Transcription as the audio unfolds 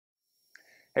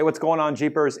Hey, what's going on,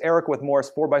 Jeepers? Eric with Morris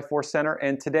 4x4 Center,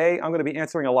 and today I'm going to be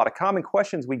answering a lot of common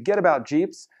questions we get about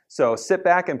Jeeps, so sit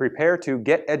back and prepare to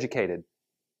get educated.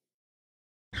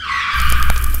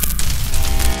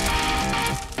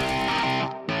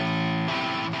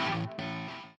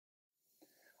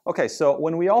 Okay, so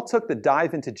when we all took the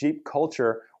dive into Jeep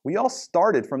culture, we all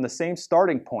started from the same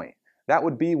starting point. That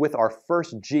would be with our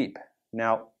first Jeep.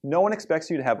 Now, no one expects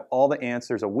you to have all the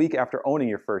answers a week after owning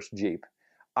your first Jeep.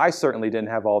 I certainly didn't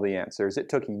have all the answers. It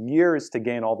took years to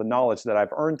gain all the knowledge that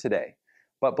I've earned today.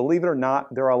 But believe it or not,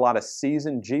 there are a lot of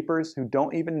seasoned Jeepers who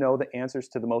don't even know the answers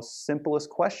to the most simplest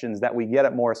questions that we get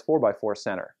at Morris 4x4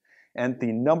 Center. And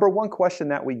the number one question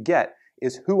that we get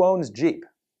is, who owns Jeep?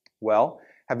 Well,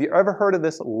 have you ever heard of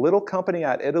this little company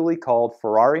out of Italy called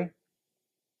Ferrari?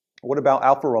 What about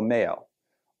Alfa Romeo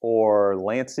or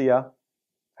Lancia?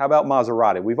 How about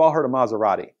Maserati? We've all heard of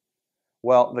Maserati.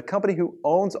 Well, the company who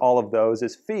owns all of those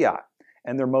is Fiat,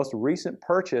 and their most recent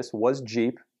purchase was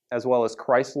Jeep, as well as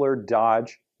Chrysler,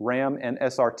 Dodge, Ram, and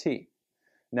SRT.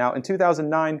 Now, in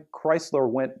 2009, Chrysler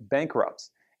went bankrupt,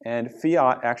 and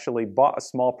Fiat actually bought a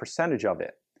small percentage of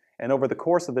it. And over the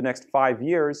course of the next 5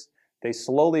 years, they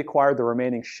slowly acquired the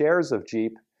remaining shares of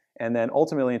Jeep, and then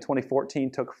ultimately in 2014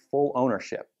 took full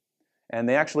ownership. And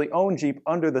they actually own Jeep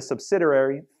under the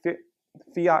subsidiary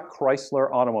Fiat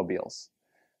Chrysler Automobiles.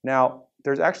 Now,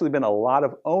 there's actually been a lot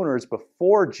of owners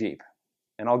before Jeep,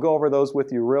 and I'll go over those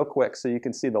with you real quick so you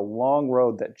can see the long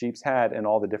road that Jeep's had and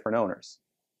all the different owners.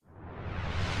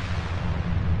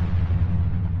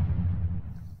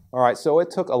 All right, so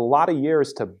it took a lot of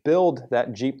years to build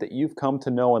that Jeep that you've come to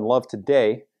know and love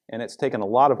today, and it's taken a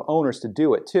lot of owners to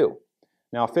do it too.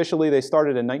 Now, officially, they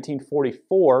started in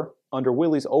 1944 under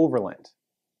Willys Overland,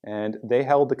 and they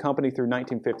held the company through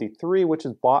 1953, which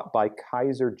was bought by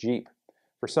Kaiser Jeep.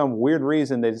 For some weird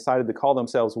reason, they decided to call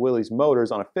themselves Willys Motors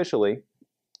unofficially,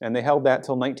 and they held that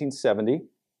till 1970.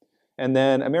 And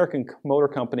then American Motor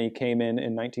Company came in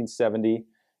 1970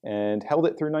 and held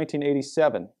it through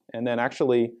 1987. And then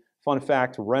actually, fun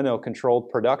fact, Renault controlled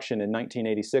production in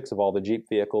 1986 of all the Jeep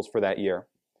vehicles for that year.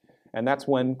 And that's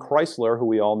when Chrysler, who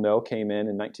we all know, came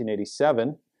in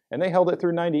 1987, and they held it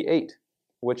through 98,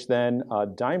 which then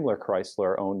Daimler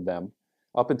Chrysler owned them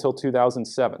up until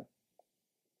 2007.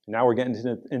 Now we're getting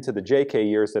into the JK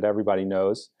years that everybody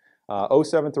knows.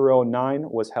 07 through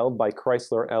 09 was held by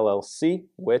Chrysler LLC,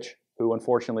 who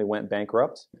unfortunately went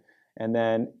bankrupt. And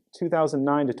then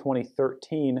 2009 to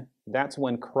 2013, that's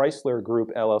when Chrysler Group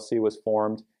LLC was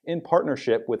formed in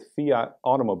partnership with Fiat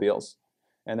Automobiles.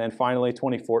 And then finally,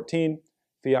 2014,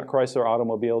 Fiat Chrysler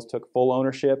Automobiles took full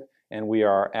ownership, and we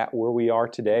are at where we are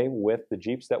today with the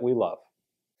Jeeps that we love.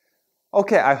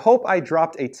 Okay, I hope I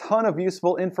dropped a ton of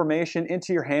useful information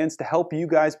into your hands to help you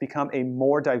guys become a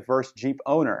more diverse Jeep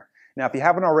owner. Now, if you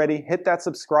haven't already, hit that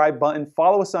subscribe button,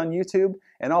 follow us on YouTube,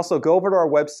 and also go over to our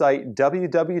website,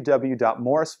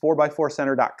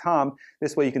 www.morris4x4center.com.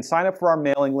 This way you can sign up for our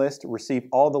mailing list, receive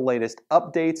all the latest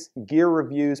updates, gear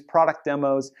reviews, product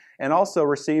demos, and also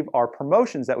receive our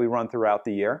promotions that we run throughout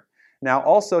the year. Now,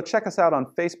 also check us out on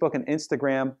Facebook and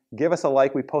Instagram. Give us a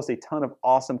like. We post a ton of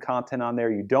awesome content on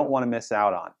there you don't want to miss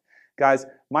out on. Guys,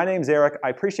 my name's Eric. I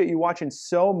appreciate you watching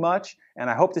so much, and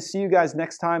I hope to see you guys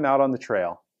next time out on the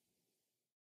trail.